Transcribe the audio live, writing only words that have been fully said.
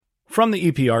From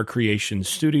the EPR Creations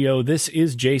studio, this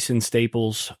is Jason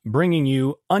Staples bringing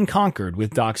you Unconquered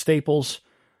with Doc Staples.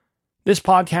 This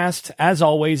podcast, as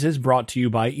always, is brought to you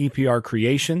by EPR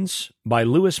Creations, by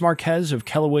Louis Marquez of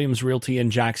Keller Williams Realty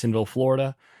in Jacksonville,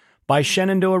 Florida, by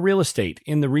Shenandoah Real Estate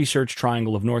in the Research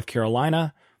Triangle of North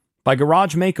Carolina, by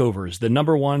Garage Makeovers, the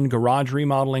 #1 garage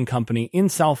remodeling company in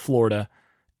South Florida,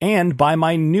 and by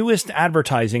my newest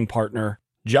advertising partner,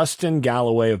 Justin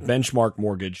Galloway of Benchmark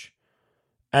Mortgage.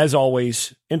 As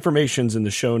always, information's in the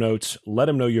show notes. Let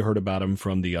them know you heard about them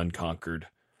from the Unconquered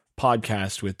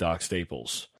podcast with Doc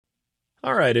Staples.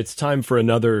 All right, it's time for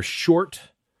another short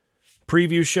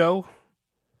preview show.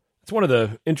 It's one of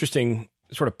the interesting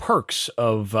sort of perks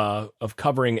of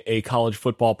covering a college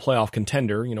football playoff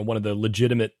contender. You know, one of the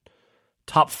legitimate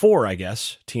top 4, I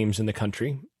guess, teams in the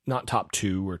country. Not top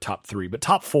 2 or top 3, but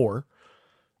top 4.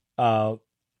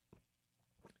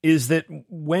 Is that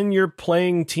when you're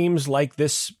playing teams like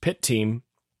this Pitt team,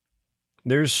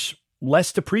 there's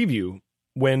less to preview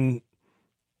when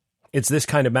it's this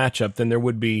kind of matchup than there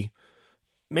would be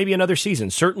maybe another season.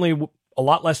 Certainly a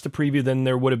lot less to preview than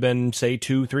there would have been, say,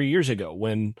 2-3 years ago,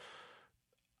 when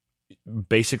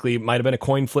basically it might have been a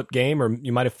coin flip game or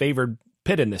you might have favored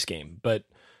Pitt in this game. But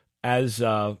as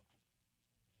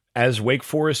Wake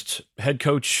Forest head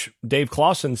coach Dave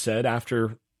Clawson said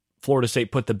after Florida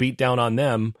State put the beat down on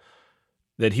them,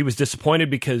 that he was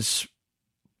disappointed because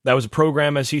that was a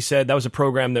program, as he said, that was a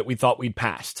program that we thought we'd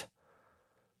passed.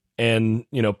 And,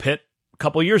 you know, Pitt a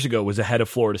couple of years ago was ahead of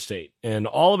Florida State. And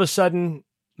all of a sudden,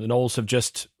 the Noles have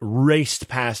just raced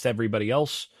past everybody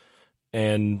else.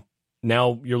 And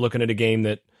now you're looking at a game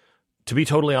that, to be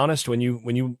totally honest, when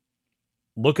you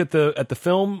look at the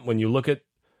film, when you look at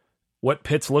what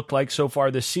Pitt's looked like so far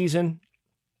this season,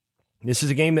 this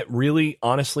is a game that really,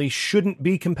 honestly, shouldn't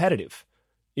be competitive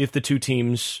if the two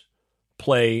teams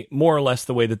play more or less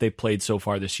the way that they've played so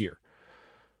far this year.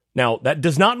 Now, that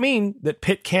does not mean that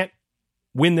Pitt can't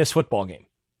win this football game.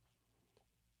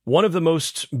 One of the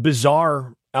most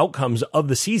bizarre outcomes of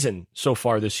the season so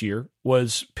far this year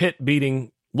was Pitt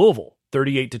beating Louisville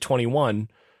 38-21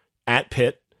 at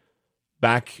Pitt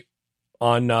back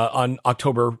on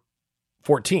October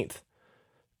 14th.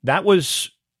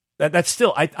 That's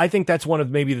still, I think that's one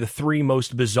of maybe the 3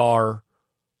 most bizarre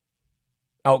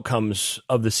outcomes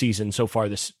of the season so far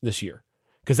this year.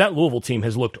 Because that Louisville team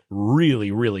has looked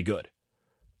really, really good.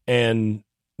 And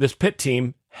this Pitt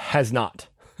team has not.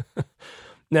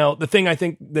 Now, the thing I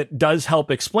think that does help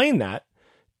explain that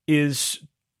is,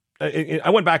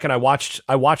 I went back and I watched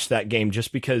that game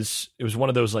just because it was one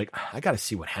of those, like, I got to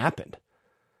see what happened.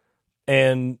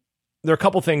 And there are a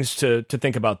couple things to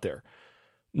think about there.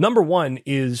 Number one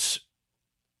is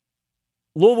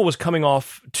Louisville was coming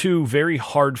off 2 very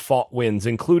hard-fought wins,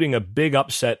 including a big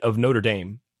upset of Notre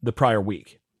Dame the prior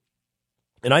week.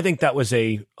 And I think that was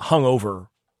a hungover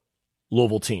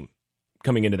Louisville team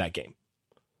coming into that game.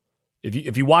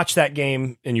 If you watch that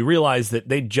game and you realize that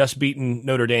they'd just beaten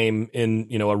Notre Dame in,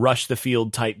 you know, a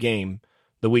rush-the-field type game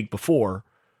the week before,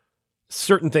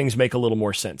 certain things make a little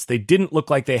more sense. They didn't look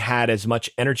like they had as much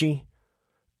energy.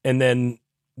 And then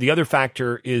the other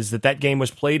factor is that game was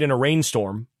played in a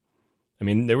rainstorm. I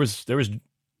mean, there was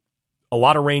a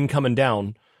lot of rain coming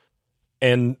down,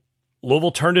 and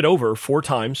Louisville turned it over 4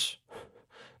 times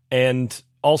and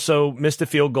also missed a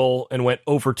field goal and went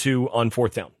 0-for-2 on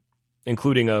 4th down,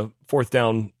 including a 4th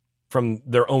down from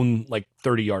their own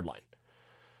 30-yard line.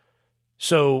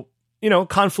 So, you know,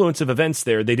 confluence of events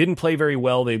there. They didn't play very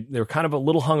well. They were kind of a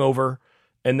little hungover,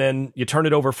 and then you turn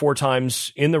it over 4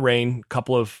 times in the rain,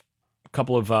 couple of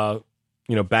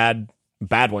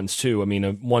bad ones too. I mean,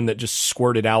 one that just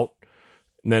squirted out,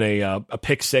 and then a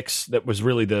pick 6 that was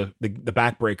really the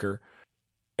backbreaker.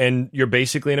 And you're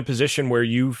basically in a position where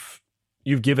you've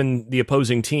given the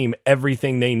opposing team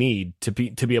everything they need to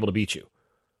be able to beat you.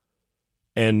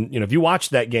 And, you know, if you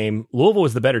watch that game, Louisville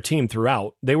was the better team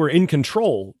throughout. They were in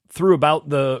control through about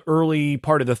the early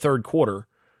part of the third quarter.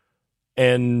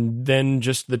 And then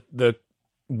just the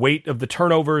weight of the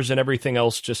turnovers and everything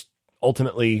else just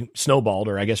ultimately snowballed,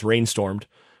 or I guess rainstormed,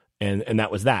 and that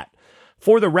was that.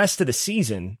 For the rest of the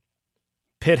season,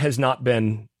 Pitt has not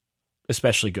been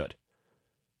especially good.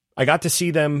 I got to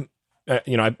see them,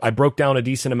 I broke down a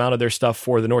decent amount of their stuff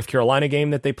for the North Carolina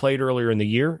game that they played earlier in the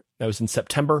year. That was in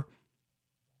September.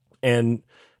 And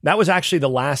that was actually the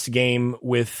last game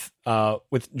with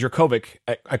Jurkovec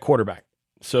at quarterback.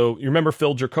 So you remember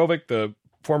Phil Jurkovec, the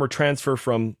former transfer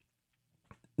from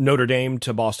Notre Dame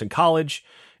to Boston College,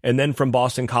 and then from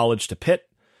Boston College to Pitt.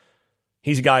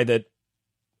 He's a guy that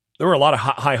there were a lot of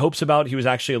high hopes about. He was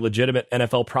actually a legitimate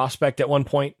NFL prospect at one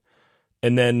point,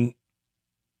 and then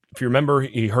if you remember,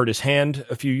 he hurt his hand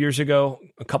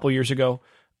a couple years ago,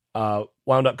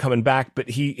 wound up coming back, but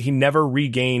he never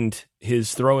regained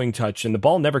his throwing touch, and the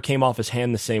ball never came off his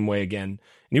hand the same way again.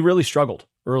 And he really struggled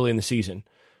early in the season,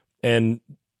 and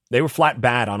they were flat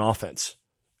bad on offense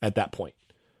at that point.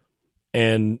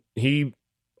 And he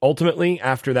ultimately,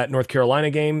 after that North Carolina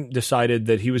game, decided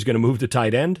that he was going to move to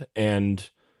tight end, and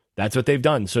that's what they've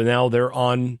done. So now they're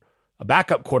on a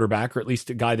backup quarterback, or at least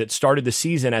a guy that started the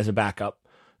season as a backup,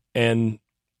 and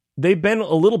they've been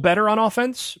a little better on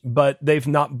offense, but they've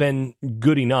not been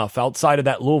good enough outside of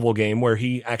that Louisville game where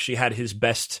he actually had his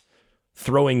best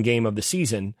throwing game of the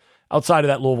season. Outside of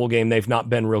that Louisville game, they've not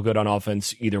been real good on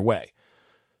offense either way.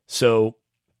 So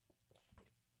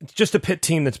it's just a Pitt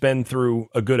team that's been through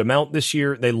a good amount this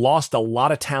year. They lost a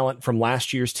lot of talent from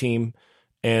last year's team.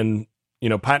 And,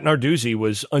 Pat Narduzzi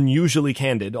was unusually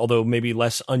candid, although maybe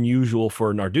less unusual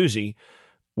for Narduzzi,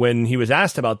 when he was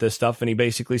asked about this stuff. And he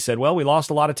basically said, well, we lost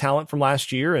a lot of talent from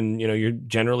last year, and, you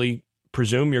generally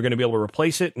presume you're going to be able to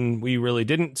replace it. And we really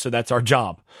didn't. So that's our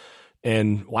job.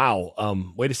 And wow,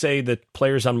 way to say that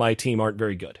players on my team aren't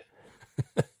very good.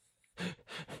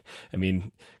 I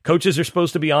mean, coaches are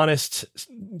supposed to be honest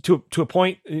to a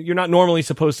point. You're not normally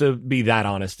supposed to be that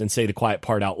honest and say the quiet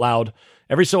part out loud.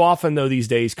 Every so often, though, these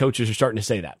days, coaches are starting to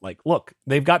say that. Like, look,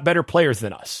 they've got better players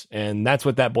than us, and that's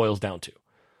what that boils down to.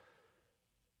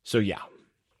 So, yeah.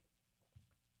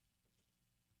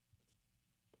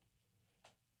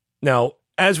 Now,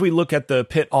 as we look at the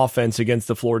Pitt offense against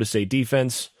the Florida State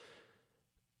defense,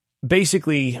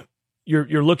 basically,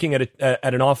 you're looking at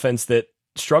an offense that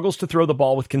struggles to throw the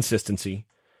ball with consistency.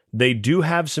 They do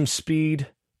have some speed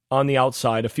on the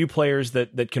outside, a few players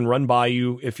that can run by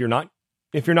you if you're not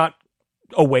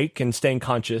awake and staying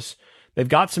conscious. They've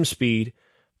got some speed,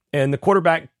 and the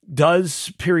quarterback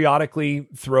does periodically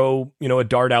throw, a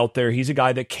dart out there. He's a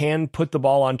guy that can put the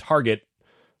ball on target,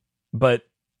 but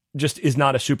just is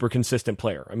not a super consistent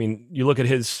player. I mean, you look at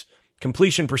his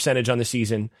completion percentage on the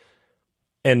season,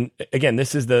 and again,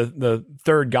 this is the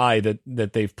third guy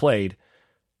that they've played.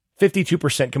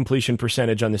 52% completion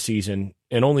percentage on the season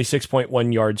and only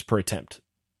 6.1 yards per attempt.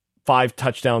 5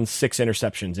 touchdowns, 6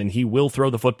 interceptions, and he will throw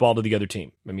the football to the other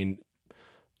team. I mean,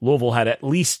 Louisville had at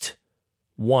least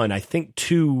one, I think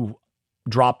 2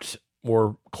 dropped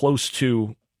or close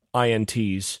to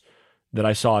INTs that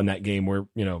I saw in that game where,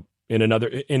 in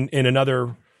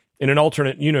an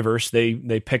alternate universe,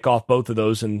 they pick off both of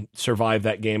those and survive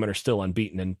that game and are still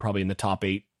unbeaten and probably in the top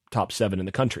 8, top 7 in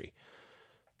the country.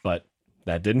 But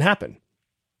that didn't happen.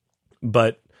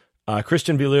 But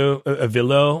Christian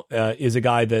Villot is a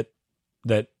guy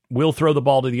that will throw the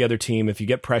ball to the other team if you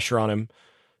get pressure on him,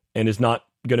 and is not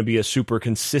going to be a super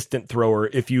consistent thrower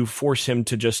if you force him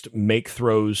to just make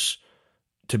throws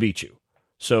to beat you.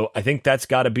 So I think that's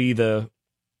got to be the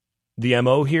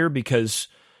MO here, because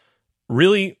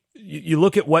really you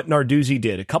look at what Narduzzi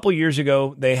did. A couple years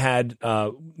ago, they had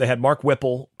Mark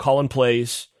Whipple calling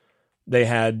plays. They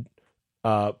had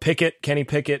Kenny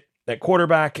Pickett at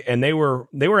quarterback, and they were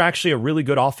actually a really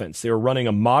good offense. They were running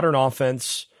a modern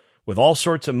offense with all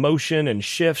sorts of motion and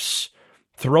shifts,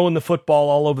 throwing the football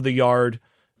all over the yard,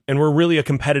 and we're really a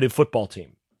competitive football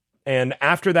team. And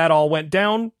after that all went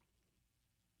down,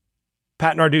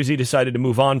 Pat Narduzzi decided to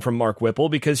move on from Mark Whipple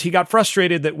because he got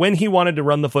frustrated that when he wanted to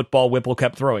run the football, Whipple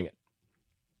kept throwing it.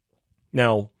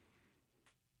 Now,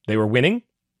 they were winning.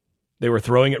 They were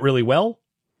throwing it really well.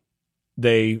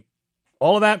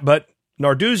 All of that, but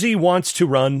Narduzzi wants to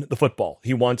run the football.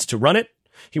 He wants to run it.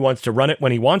 He wants to run it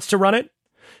when he wants to run it,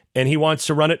 and he wants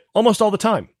to run it almost all the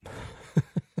time.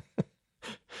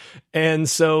 And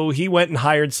so he went and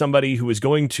hired somebody who was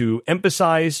going to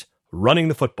emphasize running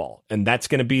the football, and that's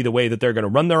going to be the way that they're going to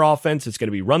run their offense. It's going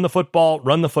to be run the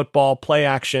football, play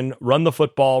action, run the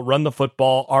football,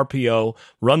 RPO,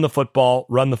 run the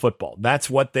football. That's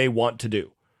what they want to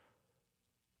do.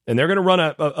 And they're going to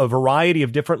run a variety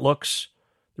of different looks.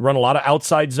 They run a lot of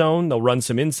outside zone. They'll run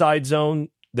some inside zone.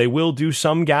 They will do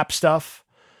some gap stuff,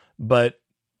 but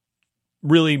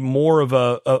really more of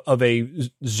a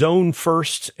zone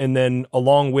first, and then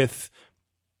along with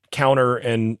counter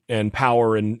and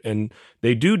power, and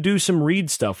they do some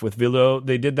read stuff with Villot.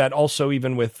 They did that also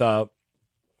even with the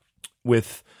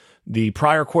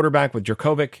prior quarterback with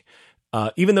Jerkovic.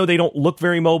 Even though they don't look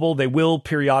very mobile, they will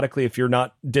periodically, if you're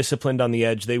not disciplined on the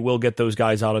edge, they will get those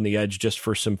guys out on the edge just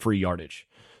for some free yardage.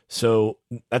 So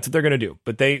that's what they're going to do.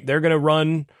 But they're going to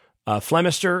run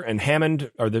Flemister and Hammond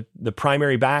are the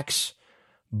primary backs.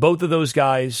 Both of those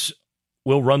guys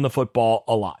will run the football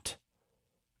a lot.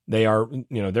 They are,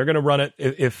 they're going to run it.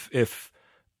 If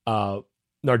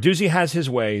Narduzzi has his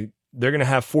way, they're going to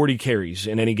have 40 carries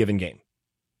in any given game.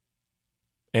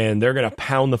 and they're going to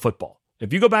pound the football.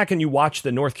 If you go back and you watch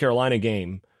the North Carolina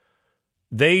game,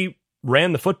 they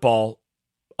ran the football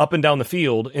up and down the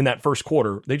field in that first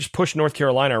quarter. They just pushed North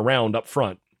Carolina around up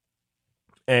front.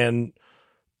 And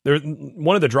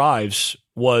one of the drives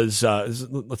was,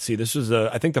 let's see, this was,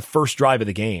 I think the first drive of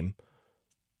the game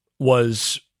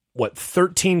was,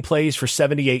 13 plays for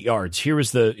 78 yards.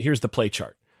 Here's the play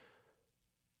chart.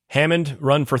 Hammond,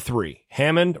 run for 3.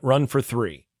 Hammond, run for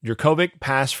 3. Jurkovec,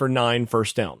 pass for 9,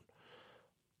 first down.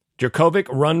 Jurkovec,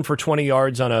 run for 20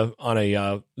 yards on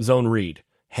a zone read.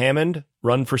 Hammond,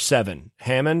 run for 7.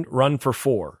 Hammond, run for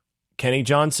 4. Kenny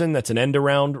Johnson, that's an end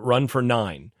around, run for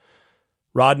 9.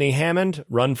 Rodney Hammond,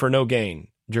 run for no gain.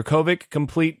 Jurkovec,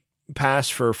 complete pass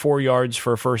for 4 yards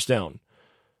for a first down.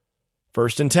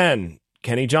 1st and 10.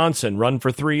 Kenny Johnson, run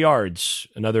for 3 yards.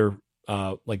 Another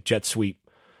jet sweep.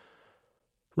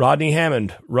 Rodney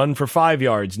Hammond, run for 5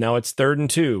 yards. Now it's 3rd and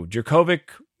 2. Jurkovec,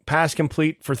 pass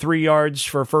complete for 3 yards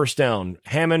for a first down.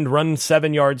 Hammond, run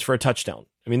 7 yards for a touchdown.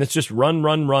 I mean, that's just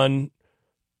run,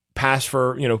 pass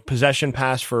for, possession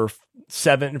pass for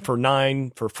 7, for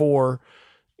 9, for 4,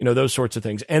 those sorts of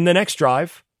things. And the next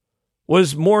drive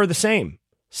was more of the same.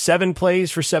 7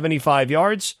 plays for 75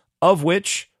 yards, of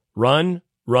which run,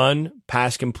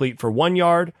 pass complete for 1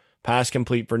 yard, pass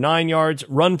complete for 9 yards,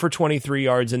 run for 23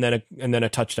 yards, and then a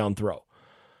touchdown throw.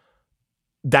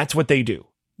 That's what they do.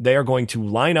 They are going to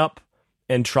line up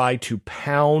and try to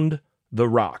pound the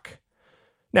rock.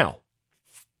 Now,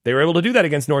 they were able to do that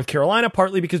against North Carolina,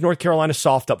 partly because North Carolina's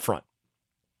soft up front.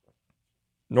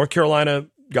 North Carolina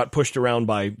got pushed around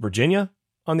by Virginia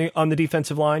on the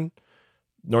defensive line.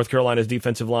 North Carolina's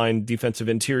defensive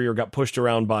interior got pushed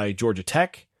around by Georgia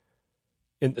Tech,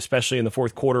 especially in the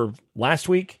fourth quarter last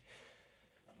week.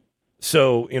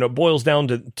 So, it boils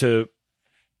down to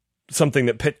something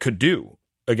that Pitt could do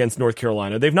against North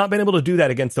Carolina. They've not been able to do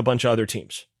that against a bunch of other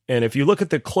teams. And if you look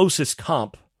at the closest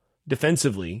comp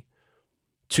defensively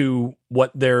to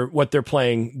what they're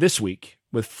playing this week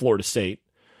with Florida State,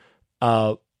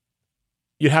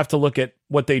 you'd have to look at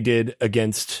what they did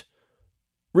against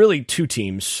really two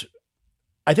teams.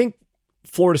 I think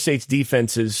Florida State's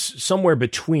defense is somewhere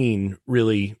between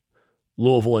really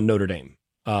Louisville and Notre Dame.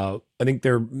 I think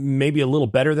they're maybe a little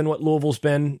better than what Louisville's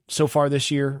been so far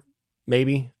this year.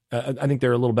 Maybe. I think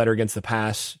they're a little better against the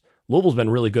pass. Louisville's been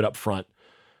really good up front.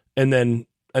 And then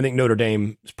I think Notre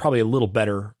Dame is probably a little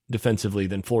better defensively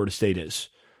than Florida State is,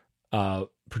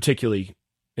 particularly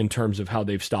in terms of how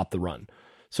they've stopped the run.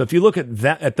 So if you look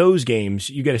at those games,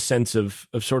 you get a sense of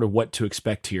sort of what to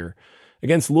expect here.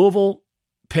 Against Louisville,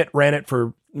 Pitt ran it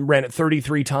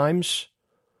 33 times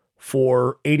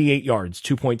for 88 yards,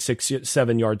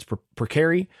 2.67 yards per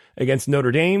carry. Against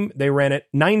Notre Dame, they ran it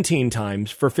 19 times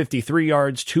for 53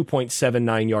 yards,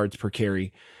 2.79 yards per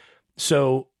carry.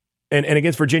 So, and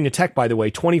against Virginia Tech, by the way,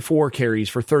 24 carries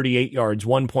for 38 yards,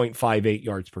 1.58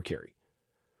 yards per carry.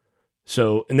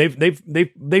 So, and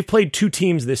they've played two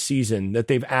teams this season that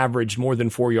they've averaged more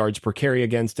than 4 yards per carry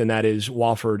against, and that is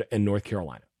Wofford and North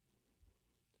Carolina.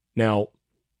 Now,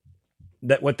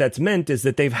 what that's meant is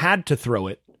that they've had to throw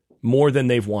it more than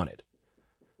they've wanted.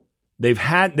 They've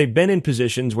been in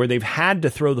positions where they've had to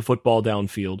throw the football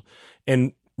downfield.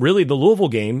 And really the Louisville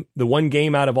game, the one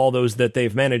game out of all those that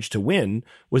they've managed to win,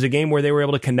 was a game where they were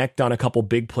able to connect on a couple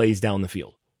big plays down the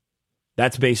field.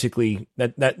 That's basically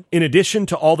that in addition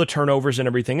to all the turnovers and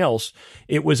everything else,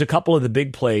 it was a couple of the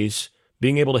big plays,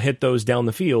 being able to hit those down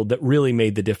the field, that really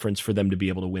made the difference for them to be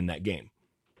able to win that game.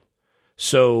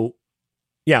 So,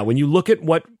 yeah, when you look at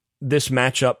what this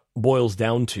matchup boils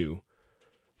down to,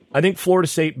 I think Florida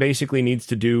State basically needs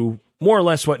to do more or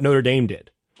less what Notre Dame did,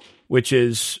 which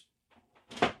is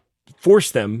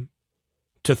force them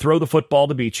to throw the football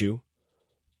to beat you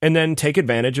and then take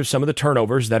advantage of some of the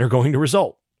turnovers that are going to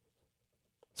result.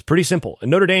 It's pretty simple.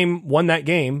 And Notre Dame won that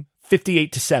game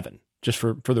 58-7, just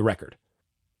for the record.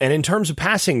 And in terms of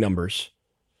passing numbers,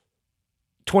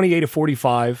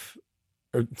 28-45,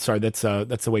 that's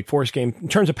the Wake Forest game. In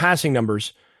terms of passing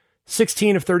numbers,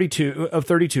 16 of 32,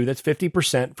 that's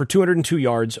 50% for 202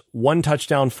 yards, 1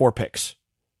 touchdown, 4 picks.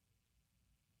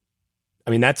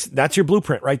 I mean, that's your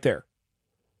blueprint right there.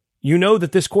 You know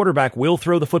that this quarterback will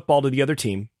throw the football to the other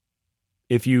team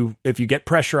if you get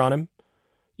pressure on him.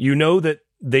 You know that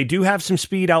they do have some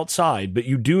speed outside, but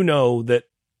you do know that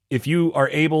if you are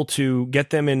able to get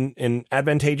them in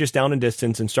advantageous down and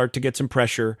distance and start to get some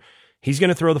pressure, he's going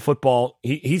to throw the football.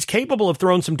 He's capable of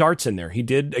throwing some darts in there. He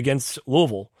did against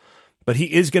Louisville, but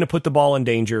he is going to put the ball in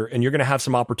danger, and you're going to have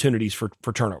some opportunities for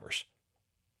turnovers.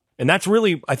 And that's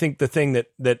really, I think, the thing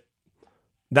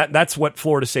that's what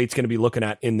Florida State's going to be looking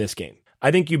at in this game.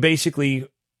 I think you basically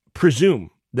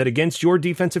presume that against your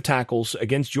defensive tackles,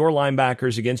 against your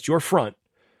linebackers, against your front,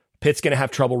 Pitt's going to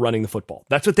have trouble running the football.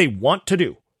 That's what they want to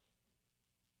do.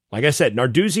 Like I said,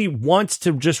 Narduzzi wants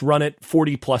to just run it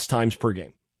 40 plus times per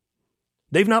game.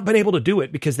 They've not been able to do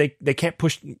it because they can't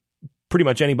push pretty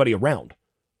much anybody around.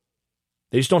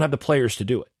 They just don't have the players to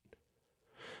do it.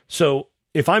 So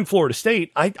if I'm Florida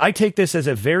State, I take this as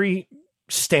a very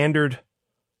standard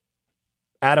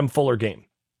Adam Fuller game.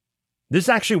 This is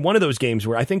actually one of those games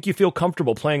where I think you feel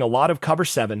comfortable playing a lot of cover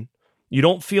 7. You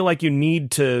don't feel like you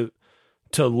need to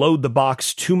load the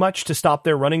box too much to stop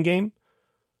their running game.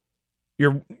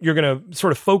 You're going to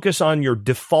sort of focus on your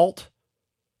default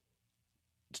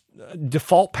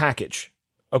package.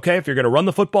 Okay, if you're going to run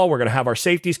the football, we're going to have our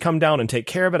safeties come down and take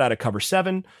care of it out of cover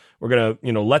 7. We're going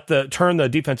to, turn the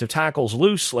defensive tackles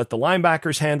loose, let the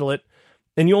linebackers handle it.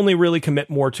 And you only really commit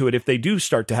more to it if they do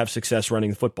start to have success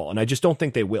running the football. And I just don't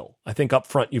think they will. I think up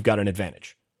front, you've got an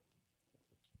advantage.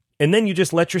 And then you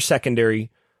just let your secondary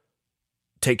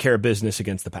take care of business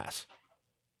against the pass.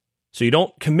 So you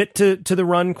don't commit to the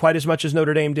run quite as much as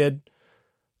Notre Dame did.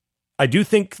 I do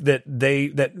think that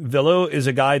Velo is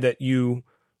a guy that you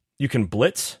can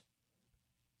blitz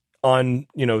on,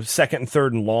 second and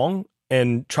third and long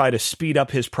and try to speed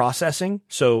up his processing.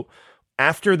 So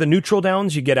after the neutral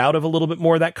downs, you get out of a little bit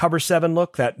more of that cover 7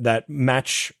 look, that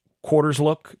match quarters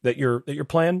look that you're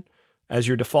playing as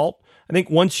your default. I think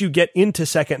once you get into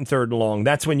second and third and long,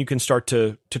 that's when you can start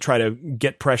to try to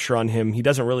get pressure on him. He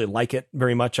doesn't really like it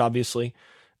very much, obviously.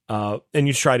 And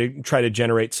you try to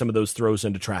generate some of those throws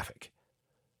into traffic.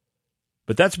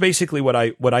 But that's basically what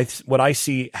I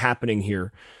see happening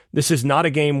here. This is not a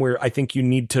game where I think you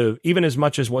need to, even as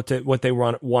much as what they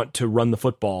want to run the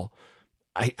football.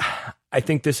 I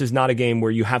think this is not a game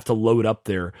where you have to load up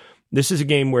there. This is a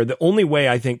game where the only way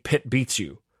I think Pitt beats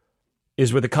you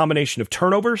is with a combination of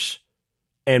turnovers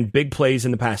and big plays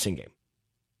in the passing game.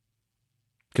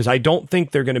 Because I don't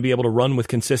think they're going to be able to run with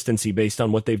consistency based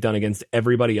on what they've done against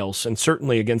everybody else, and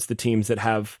certainly against the teams that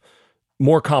have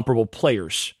more comparable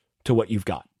players to what you've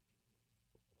got.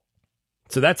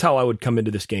 So that's how I would come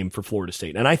into this game for Florida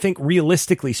State. And I think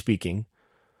realistically speaking,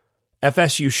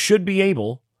 FSU should be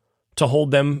able to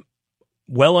hold them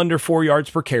well under 4 yards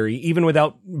per carry, even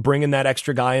without bringing that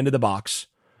extra guy into the box,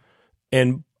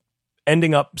 and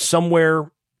ending up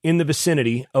somewhere in the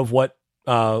vicinity of what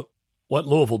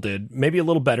Louisville did, maybe a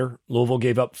little better. Louisville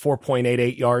gave up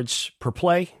 4.88 yards per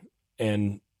play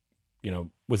and,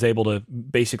 was able to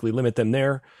basically limit them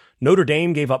there. Notre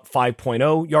Dame gave up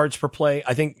 5.0 yards per play.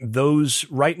 I think those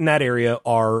right in that area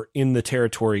are in the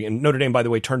territory. And Notre Dame, by the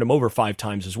way, turned them over 5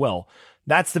 times as well.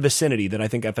 That's the vicinity that I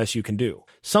think FSU can do.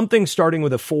 Something starting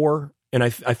with a 4, and I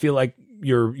feel like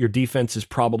your defense is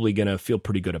probably going to feel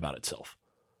pretty good about itself.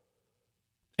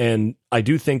 And I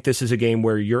do think this is a game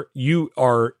where you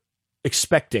are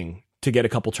expecting to get a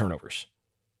couple turnovers.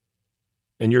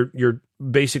 And you're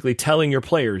basically telling your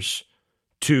players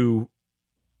to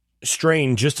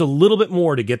strain just a little bit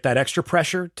more to get that extra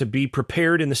pressure, to be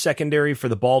prepared in the secondary for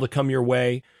the ball to come your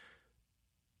way.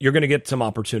 You're going to get some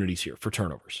opportunities here for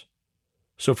turnovers.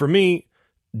 So for me,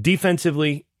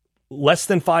 defensively, less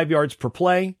than 5 yards per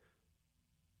play,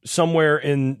 somewhere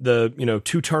in the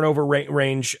 2 turnover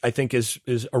range, I think is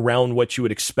around what you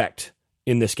would expect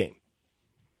in this game.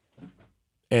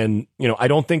 And I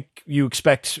don't think you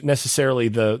expect necessarily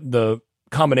the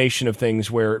combination of things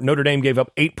where Notre Dame gave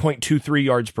up 8.23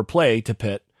 yards per play to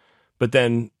Pitt, but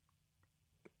then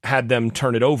had them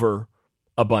turn it over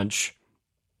a bunch.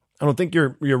 I don't think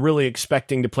you're really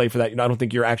expecting to play for that. I don't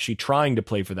think you're actually trying to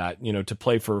play for that, to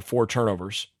play for 5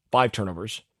 turnovers.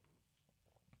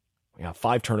 Yeah,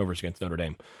 5 turnovers against Notre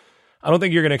Dame. I don't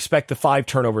think you're going to expect the 5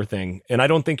 turnover thing, and I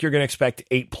don't think you're going to expect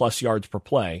 8+ yards per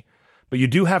play, but you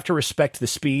do have to respect the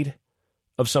speed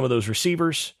of some of those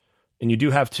receivers, and you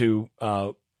do have to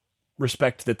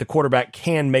respect that the quarterback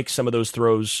can make some of those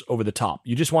throws over the top.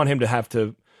 You just want him to have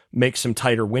to make some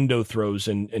tighter window throws,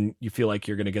 and you feel like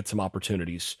you're going to get some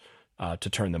opportunities to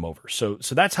turn them over. So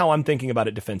that's how I'm thinking about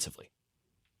it defensively.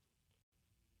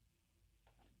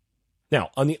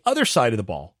 Now, on the other side of the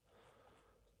ball,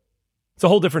 it's a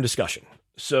whole different discussion.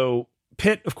 So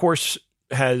Pitt, of course,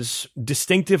 has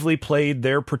distinctively played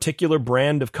their particular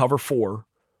brand of cover 4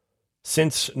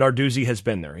 since Narduzzi has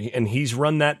been there. And he's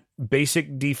run that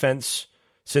basic defense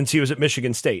since he was at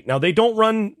Michigan State. Now, they don't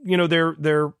run,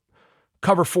 their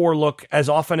cover 4 look as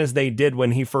often as they did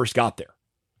when he first got there.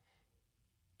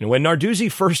 When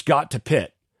Narduzzi first got to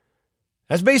Pitt,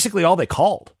 that's basically all they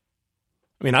called.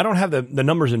 I mean, I don't have the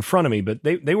numbers in front of me, but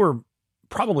they were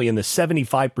probably in the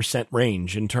 75%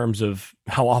 range in terms of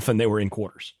how often they were in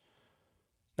quarters.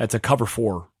 That's a cover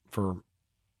 4 for,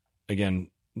 again,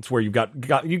 It's where you got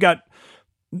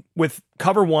with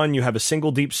cover 1, you have a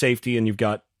single deep safety and you've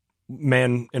got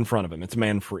man in front of him. It's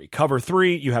man free. Cover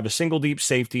 3, you have a single deep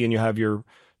safety and you have your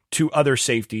 2 other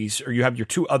safeties, or you have your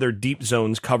 2 other deep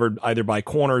zones covered either by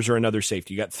corners or another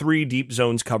safety. You got 3 deep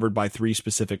zones covered by 3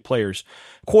 specific players.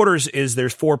 Quarters is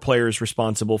there's 4 players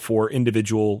responsible for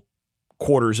individual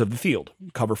quarters of the field,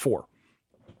 cover 4.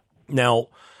 Now,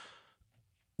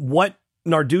 what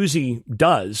Narduzzi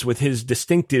does with his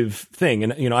distinctive thing,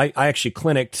 and I actually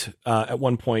clinicked at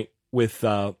one point with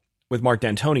Mark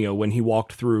D'Antonio when he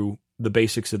walked through the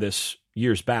basics of this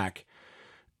years back,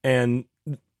 and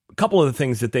a couple of the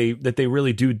things that they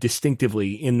really do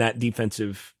distinctively in that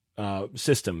defensive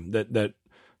system that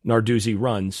Narduzzi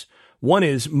runs. One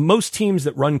is most teams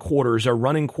that run quarters are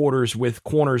running quarters with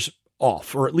corners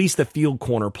off, or at least the field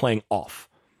corner playing off.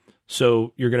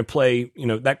 So you're going to play,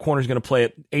 that corner is going to play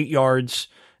at 8 yards,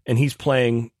 and he's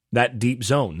playing that deep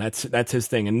zone. That's his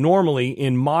thing. And normally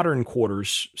in modern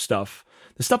quarters stuff,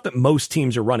 the stuff that most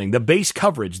teams are running, the base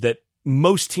coverage that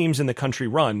most teams in the country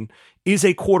run is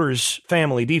a quarters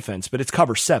family defense, but it's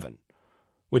cover 7,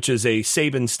 which is a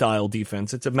Saban style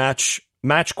defense. It's a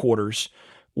match quarters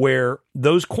where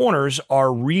those corners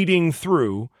are reading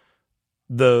through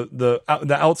the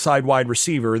outside wide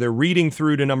receiver. They're reading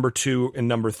through to number 2 and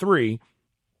number 3,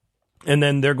 and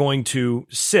then they're going to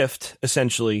sift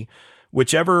essentially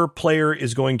whichever player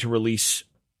is going to release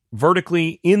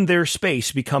vertically in their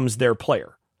space becomes their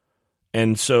player.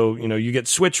 And so, you get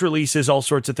switch releases, all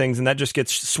sorts of things, and that just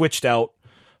gets switched out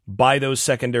by those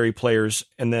secondary players,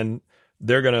 and then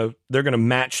they're gonna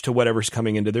match to whatever's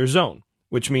coming into their zone,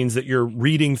 which means that you're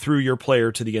reading through your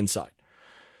player to the inside.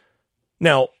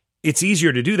 Now, it's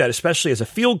easier to do that, especially as a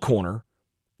field corner,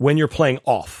 when you're playing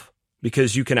off,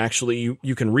 because you can actually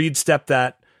you can read step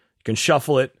that, you can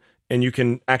shuffle it, and you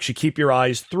can actually keep your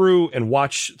eyes through and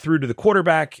watch through to the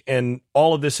quarterback, and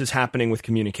all of this is happening with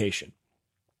communication.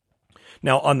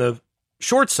 Now, on the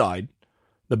short side,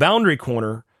 the boundary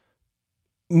corner,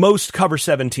 most cover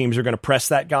 7 teams are going to press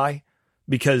that guy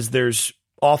because there's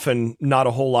often not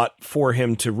a whole lot for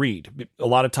him to read. A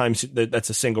lot of times that's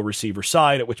a single receiver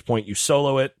side, at which point you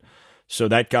solo it. So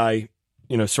that guy,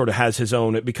 sort of has his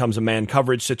own, it becomes a man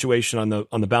coverage situation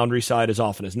on the boundary side as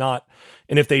often as not.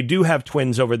 And if they do have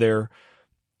twins over there,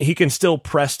 he can still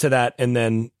press to that, and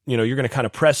then, you're going to kind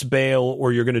of press bail,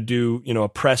 or you're going to do, a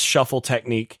press shuffle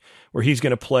technique where he's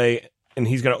going to play and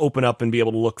he's going to open up and be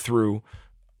able to look through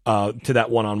to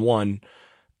that one-on-one.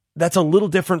 That's a little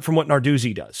different from what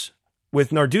Narduzzi does.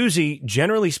 With Narduzzi,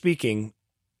 generally speaking,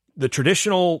 the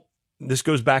traditional, this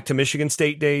goes back to Michigan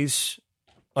State days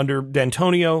under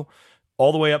D'Antonio,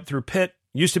 all the way up through Pitt.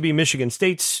 Used to be Michigan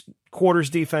State's quarters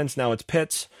defense, now it's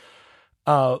Pitt's.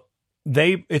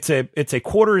 It's a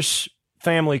quarters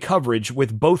family coverage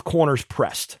with both corners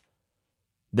pressed.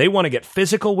 They want to get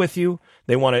physical with you.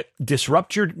 They want to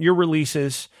disrupt your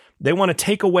releases. They want to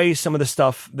take away some of the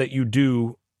stuff that you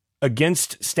do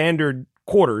against standard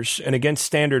quarters and against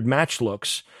standard match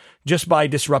looks just by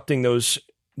disrupting those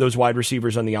wide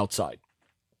receivers on the outside.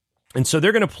 And so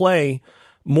they're going to play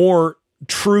more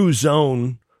true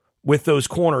zone with those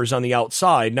corners on the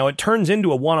outside. Now it turns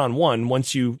into a one-on-one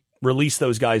once you release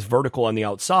those guys vertical on the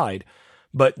outside,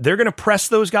 but they're going to press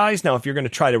those guys. Now, if you're going to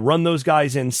try to run those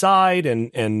guys inside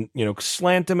and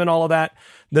slant them and all of that,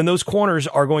 then those corners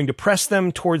are going to press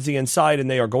them towards the inside,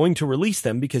 and they are going to release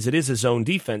them because it is a zone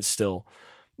defense still.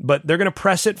 But they're going to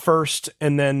press it first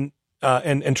and then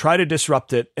and try to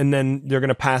disrupt it, and then they're going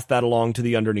to pass that along to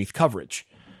the underneath coverage.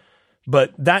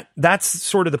 But that's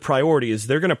sort of the priority, is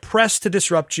they're going to press to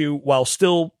disrupt you while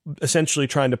still essentially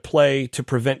trying to play to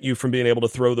prevent you from being able to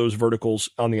throw those verticals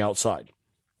on the outside.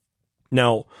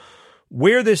 Now,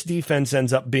 where this defense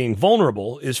ends up being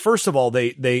vulnerable is, first of all,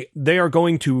 they are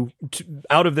going to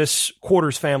out of this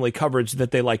quarters family coverage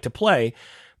that they like to play,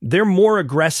 they're more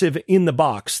aggressive in the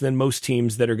box than most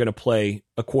teams that are going to play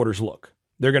a quarters look.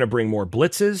 They're going to bring more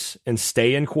blitzes and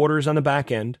stay in quarters on the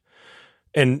back end.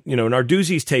 And,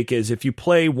 Narduzzi's take is, if you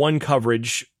play one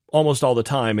coverage almost all the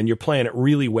time and you're playing it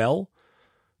really well,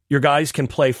 your guys can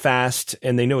play fast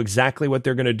and they know exactly what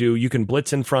they're going to do. You can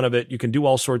blitz in front of it. You can do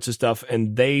all sorts of stuff,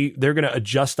 and they're going to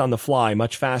adjust on the fly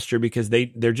much faster because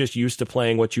they're just used to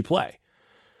playing what you play.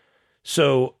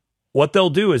 So what they'll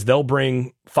do is they'll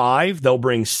bring 5, they'll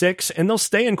bring 6, and they'll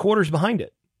stay in quarters behind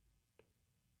it.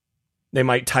 They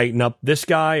might tighten up this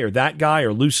guy or that guy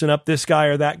or loosen up this guy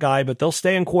or that guy, but they'll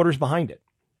stay in quarters behind it.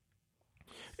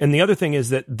 And the other thing is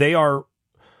that they're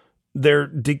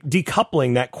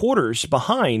decoupling that quarters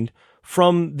behind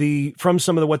from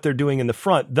some of what they're doing in the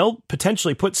front. They'll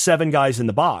potentially put 7 guys in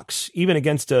the box, even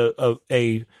against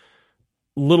a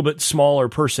little bit smaller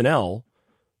personnel,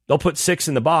 they'll put 6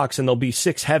 in the box and they'll be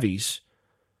 6 heavies,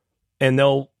 and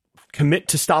they'll commit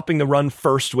to stopping the run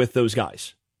first with those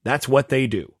guys. That's what they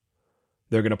do.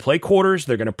 They're going to play quarters.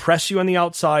 They're going to press you on the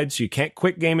outside so you can't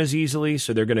quick game as easily.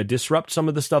 So they're going to disrupt some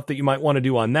of the stuff that you might want to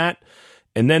do on that.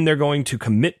 And then they're going to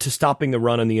commit to stopping the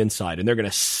run on the inside. And they're going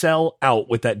to sell out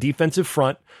with that defensive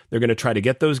front. They're going to try to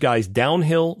get those guys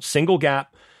downhill, single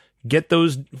gap, get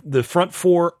the front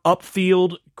 4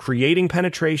 upfield, creating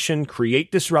penetration,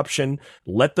 create disruption,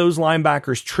 let those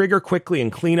linebackers trigger quickly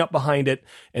and clean up behind it.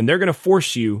 And they're going to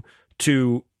force you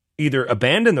to either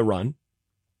abandon the run.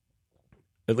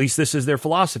 At least this is their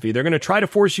philosophy. They're going to try to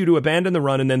force you to abandon the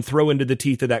run and then throw into the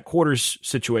teeth of that quarters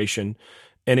situation.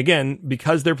 And again,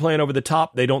 because they're playing over the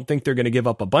top, they don't think they're going to give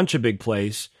up a bunch of big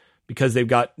plays because they've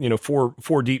got,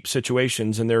 four deep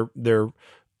situations, and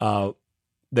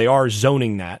they are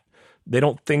zoning that. They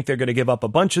don't think they're going to give up a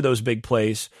bunch of those big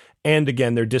plays. And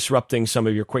again, they're disrupting some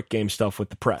of your quick game stuff with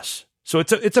the press. So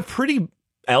it's a pretty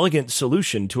elegant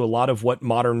solution to a lot of what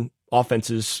modern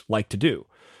offenses like to do.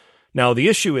 Now, the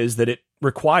issue is that it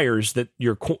requires that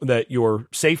your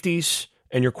safeties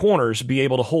and your corners be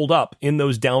able to hold up in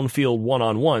those downfield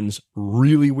one-on-ones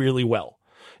really, really well.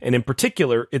 And in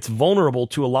particular, it's vulnerable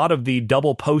to a lot of the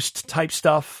double post type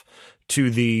stuff,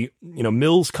 to the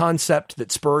Mills concept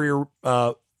that Spurrier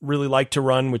really like to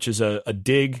run, which is a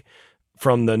dig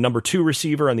from the number 2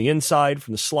 receiver on the inside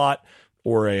from the slot,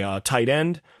 or a tight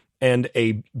end, and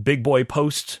a big boy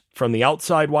post from the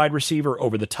outside wide receiver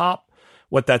over the top.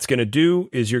 What that's going to do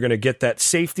is you're going to get that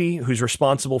safety who's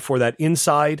responsible for that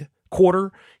inside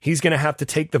quarter. He's going to have to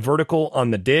take the vertical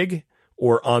on the dig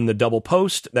or on the double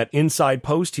post, that inside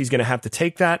post. He's going to have to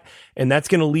take that, and that's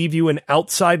going to leave you an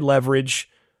outside leverage,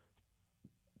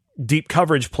 deep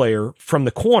coverage player from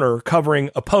the corner covering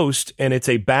a post, and it's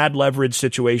a bad leverage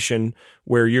situation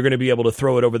where you're going to be able to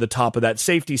throw it over the top of that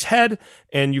safety's head,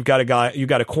 and you've got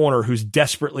a corner who's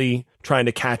desperately trying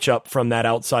to catch up from that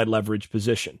outside leverage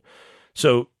position.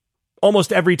 So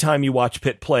almost every time you watch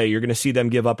Pitt play, you're going to see them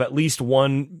give up at least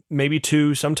 1, maybe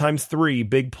 2, sometimes 3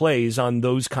 big plays on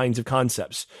those kinds of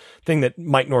concepts. Thing that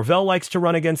Mike Norvell likes to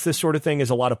run against this sort of thing is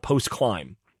a lot of post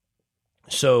climb.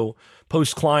 So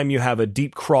post climb, you have a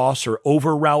deep cross or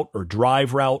over route or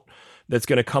drive route that's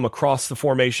going to come across the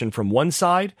formation from one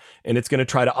side, and it's going to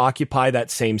try to occupy that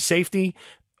same safety,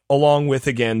 along with,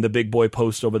 again, the big boy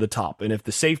post over the top. And if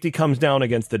the safety comes down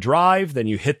against the drive, then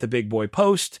you hit the big boy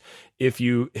post. If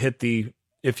the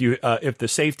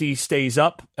safety stays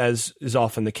up, as is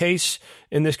often the case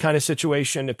in this kind of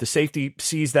situation, if the safety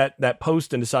sees that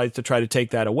post and decides to try to take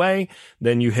that away,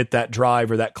 then you hit that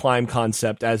drive or that climb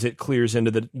concept as it clears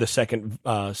into the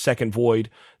second void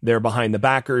there behind the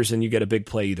backers, and you get a big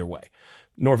play either way.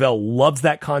 Norvell loves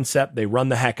that concept. They run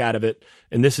the heck out of it.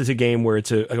 And this is a game where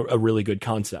it's a really good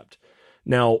concept.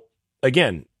 Now,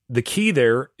 again, the key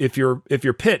there, if you're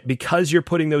Pitt, because you're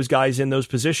putting those guys in those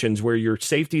positions where your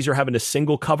safeties are having to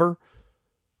single cover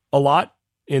a lot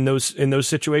in those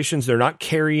situations, they're not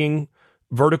carrying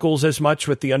verticals as much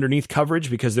with the underneath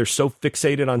coverage because they're so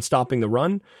fixated on stopping the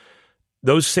run.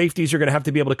 Those safeties are going to have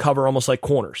to be able to cover almost like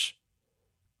corners.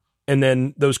 And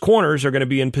then those corners are going to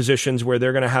be in positions where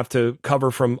they're going to have to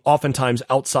cover from oftentimes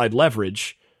outside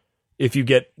leverage if you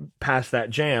get past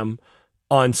that jam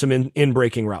on some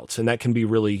in-breaking routes. And that can be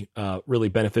really, really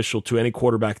beneficial to any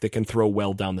quarterback that can throw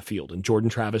well down the field. And Jordan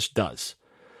Travis does.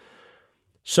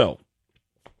 So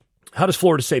how does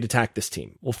Florida State attack this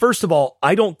team? Well, first of all,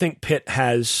 I don't think Pitt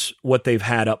has what they've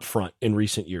had up front in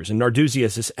recent years. And Narduzzi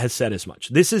has said as much.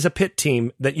 This is a Pitt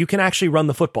team that you can actually run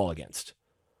the football against,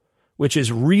 which is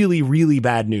really, really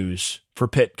bad news for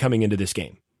Pitt coming into this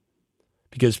game.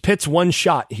 Because Pitt's one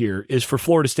shot here is for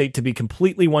Florida State to be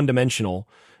completely one-dimensional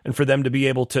and for them to be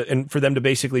able to, and for them to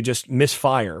basically just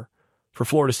misfire, for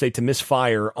Florida State to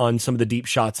misfire on some of the deep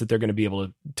shots that they're going to be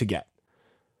able to get.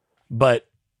 But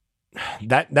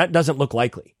that doesn't look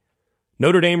likely.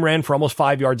 Notre Dame ran for almost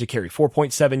 5 yards a carry,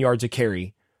 4.7 yards a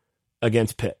carry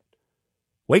against Pitt.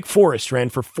 Wake Forest ran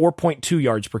for 4.2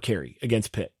 yards per carry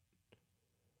against Pitt.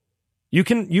 You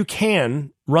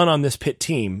can run on this Pitt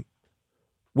team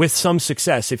with some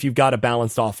success if you've got a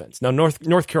balanced offense. Now,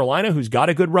 North Carolina, who's got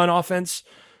a good run offense,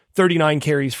 39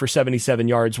 carries for 77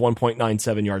 yards,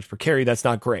 1.97 yards per carry. That's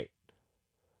not great.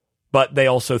 But they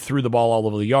also threw the ball all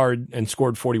over the yard and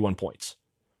scored 41 points.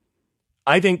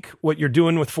 I think what you're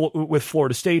doing with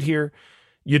Florida State here,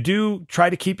 you do try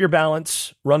to keep your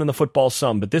balance running the football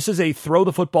some, but this is a throw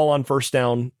the football on first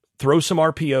down, throw some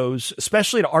RPOs,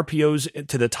 especially to RPOs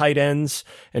to the tight ends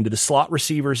and to the slot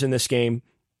receivers in this game.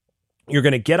 You're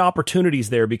going to get opportunities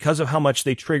there because of how much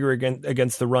they trigger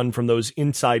against the run from those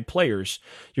inside players.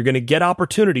 You're going to get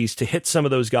opportunities to hit some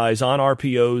of those guys on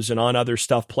RPOs and on other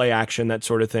stuff, play action, that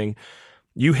sort of thing.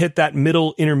 You hit that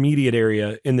middle intermediate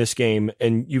area in this game,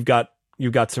 and you've got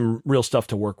some real stuff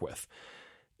to work with.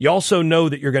 You also know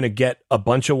that you're going to get a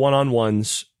bunch of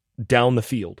one-on-ones down the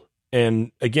field.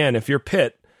 And again, if you're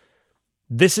Pitt,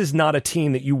 this is not a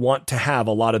team that you want to have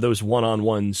a lot of those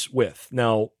one-on-ones with.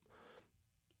 Now,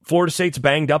 Florida State's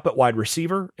banged up at wide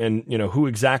receiver, and who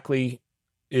exactly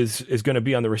is going to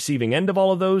be on the receiving end of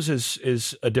all of those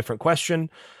is a different question.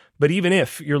 But even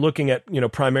if you're looking at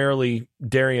primarily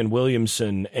Darian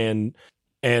Williamson and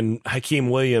Hakeem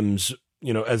Williams,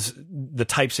 as the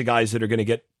types of guys that are going to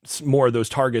get more of those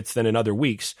targets than in other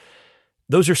weeks,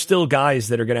 those are still guys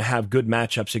that are going to have good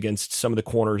matchups against some of the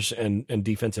corners and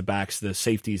defensive backs, the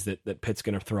safeties that Pitt's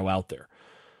going to throw out there.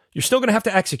 You're still going to have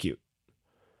to execute,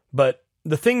 but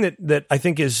the thing that I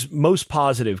think is most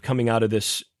positive coming into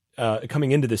this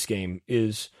game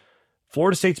is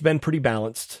Florida State's been pretty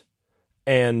balanced,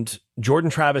 and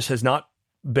Jordan Travis has not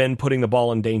been putting the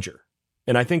ball in danger.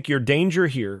 And I think your danger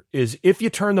here is if you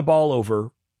turn the ball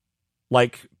over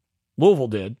like Louisville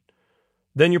did,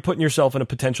 then you're putting yourself in a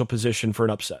potential position for an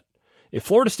upset. If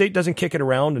Florida State doesn't kick it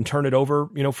around and turn it over,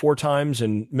 4 times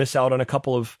and miss out on a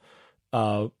couple of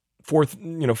fourth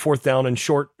down and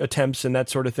short attempts and that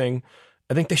sort of thing,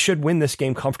 I think they should win this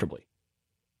game comfortably.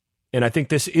 And I think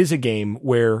this is a game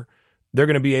where they're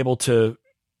going to be able to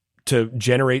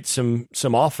generate some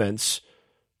offense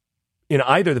in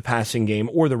either the passing game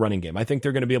or the running game. I think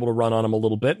they're going to be able to run on them a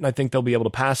little bit, and I think they'll be able to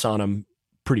pass on them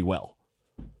pretty well.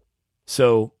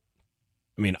 So,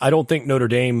 I don't think Notre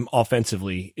Dame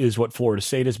offensively is what Florida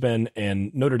State has been,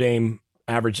 and Notre Dame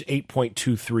averaged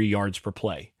 8.23 yards per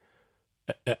play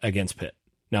against Pitt.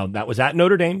 Now, that was at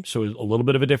Notre Dame, so a little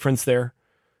bit of a difference there,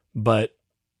 but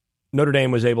Notre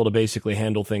Dame was able to basically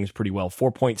handle things pretty well.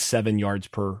 4.7 yards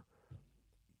per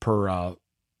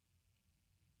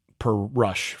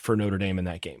rush for Notre Dame in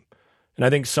that game. And I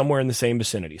think somewhere in the same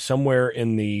vicinity, somewhere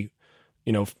in the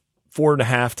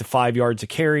 4.5 to 5 yards a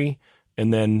carry,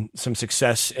 and then some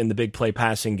success in the big play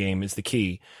passing game is the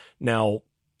key. Now,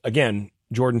 again,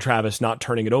 Jordan Travis not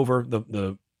turning it over,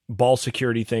 the ball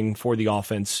security thing for the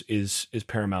offense is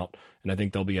paramount, and I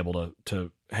think they'll be able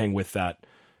to hang with that.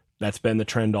 That's been the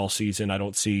trend all season. I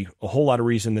don't see a whole lot of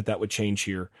reason that would change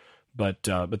here, but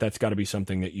that's got to be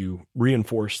something that you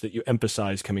reinforce, that you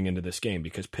emphasize coming into this game,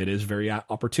 because Pitt is very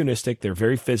opportunistic. They're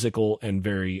very physical and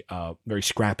very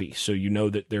scrappy, so you know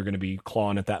that they're going to be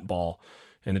clawing at that ball,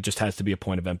 and it just has to be a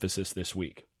point of emphasis this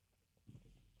week.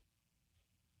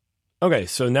 Okay,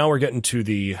 so now we're getting to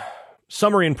the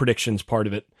summary and predictions part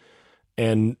of it,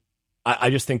 and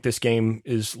I just think this game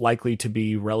is likely to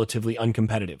be relatively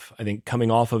uncompetitive. I think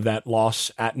coming off of that loss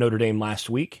at Notre Dame last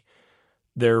week,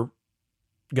 they're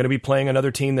going to be playing another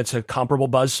team that's a comparable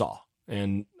buzzsaw.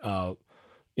 And,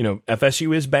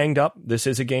 FSU is banged up. This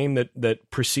is a game that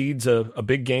precedes a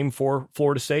big game for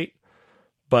Florida State.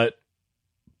 But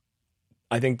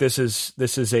I think this is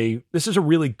a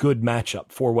really good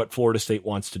matchup for what Florida State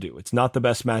wants to do. It's not the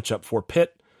best matchup for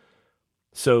Pitt.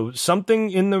 So something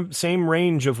in the same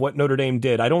range of what Notre Dame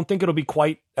did. I don't think it'll be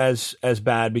quite as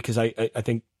bad, because I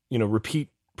think, repeat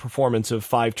performance of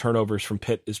 5 turnovers from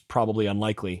Pitt is probably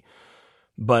unlikely.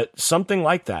 But something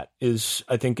like that is,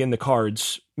 I think, in the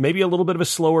cards. Maybe a little bit of a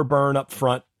slower burn up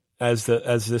front as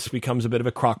this becomes a bit of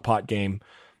a crockpot game.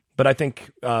 But I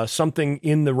think something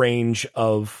in the range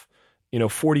of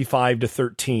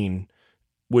 45-13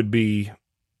 would be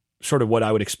sort of what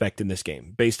I would expect in this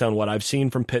game, based on what I've seen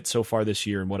from Pitt so far this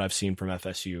year and what I've seen from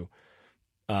FSU.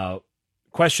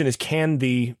 Question is, can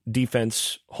the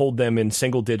defense hold them in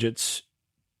single digits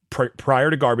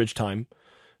prior to garbage time?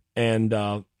 And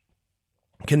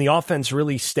can the offense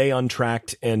really stay on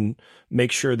track and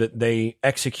make sure that they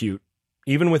execute,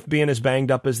 even with being as banged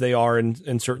up as they are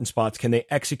in certain spots? Can they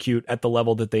execute at the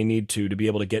level that they need to be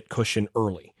able to get cushion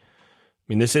early?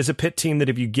 This is a Pitt team that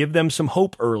if you give them some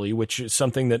hope early, which is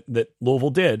something that Louisville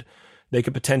did, they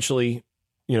could potentially,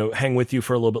 hang with you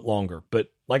for a little bit longer.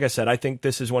 But like I said, I think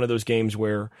this is one of those games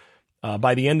where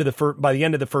by the end of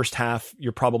the first half,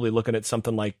 you're probably looking at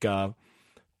something like 28-7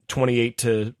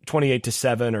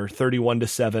 or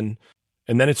 31-7.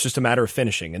 And then it's just a matter of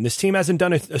finishing. And this team hasn't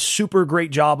done a super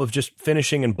great job of just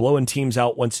finishing and blowing teams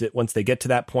out once they get to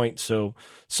that point. So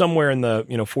somewhere in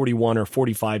the 41 or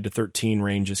 45-13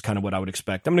 range is kind of what I would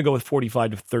expect. I'm going to go with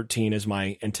 45-13 as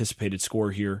my anticipated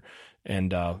score here.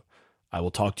 And I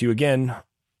will talk to you again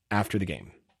after the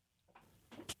game.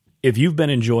 If you've been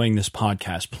enjoying this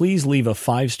podcast, please leave a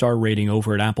 5-star rating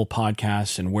over at Apple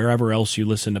Podcasts and wherever else you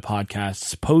listen to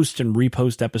podcasts. Post and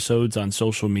repost episodes on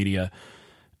social media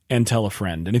and tell a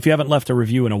friend. And if you haven't left a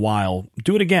review in a while,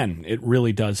 do it again. It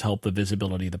really does help the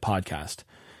visibility of the podcast.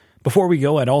 Before we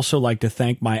go, I'd also like to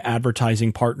thank my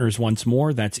advertising partners once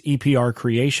more. That's EPR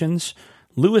Creations,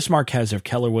 Louis Marquez of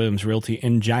Keller Williams Realty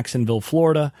in Jacksonville,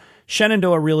 Florida,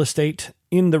 Shenandoah Real Estate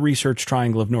in the Research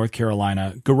Triangle of North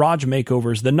Carolina, Garage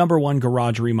Makeovers, the #1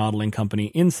 garage remodeling company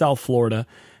in South Florida,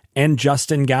 and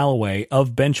Justin Galloway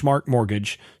of Benchmark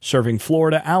Mortgage, serving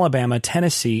Florida, Alabama,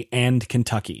 Tennessee, and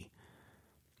Kentucky.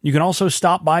 You can also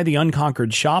stop by the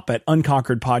Unconquered shop at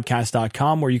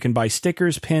unconqueredpodcast.com, where you can buy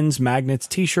stickers, pins, magnets,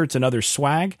 t-shirts, and other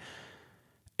swag.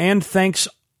 And thanks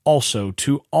also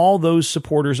to all those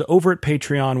supporters over at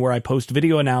Patreon, where I post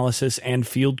video analysis and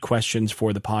field questions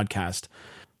for the podcast.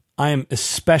 I am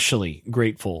especially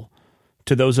grateful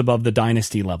to those above the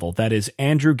dynasty level. That is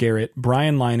Andrew Garrett,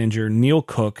 Brian Leininger, Neil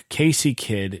Cook, Casey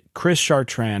Kidd, Chris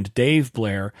Chartrand, Dave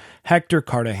Blair, Hector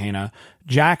Cartagena,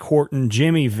 Jack Horton,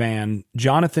 Jimmy Van,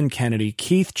 Jonathan Kennedy,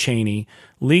 Keith Cheney,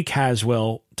 Lee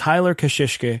Caswell, Tyler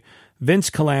Kashishke, Vince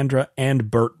Calandra,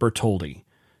 and Bert Bertoldi.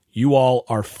 You all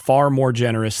are far more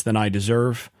generous than I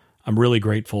deserve. I'm really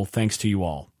grateful. Thanks to you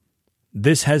all.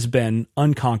 This has been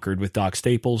Unconquered with Doc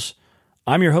Staples.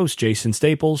 I'm your host, Jason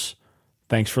Staples.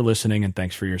 Thanks for listening, and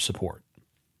thanks for your support.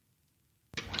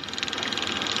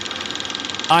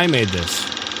 I made this.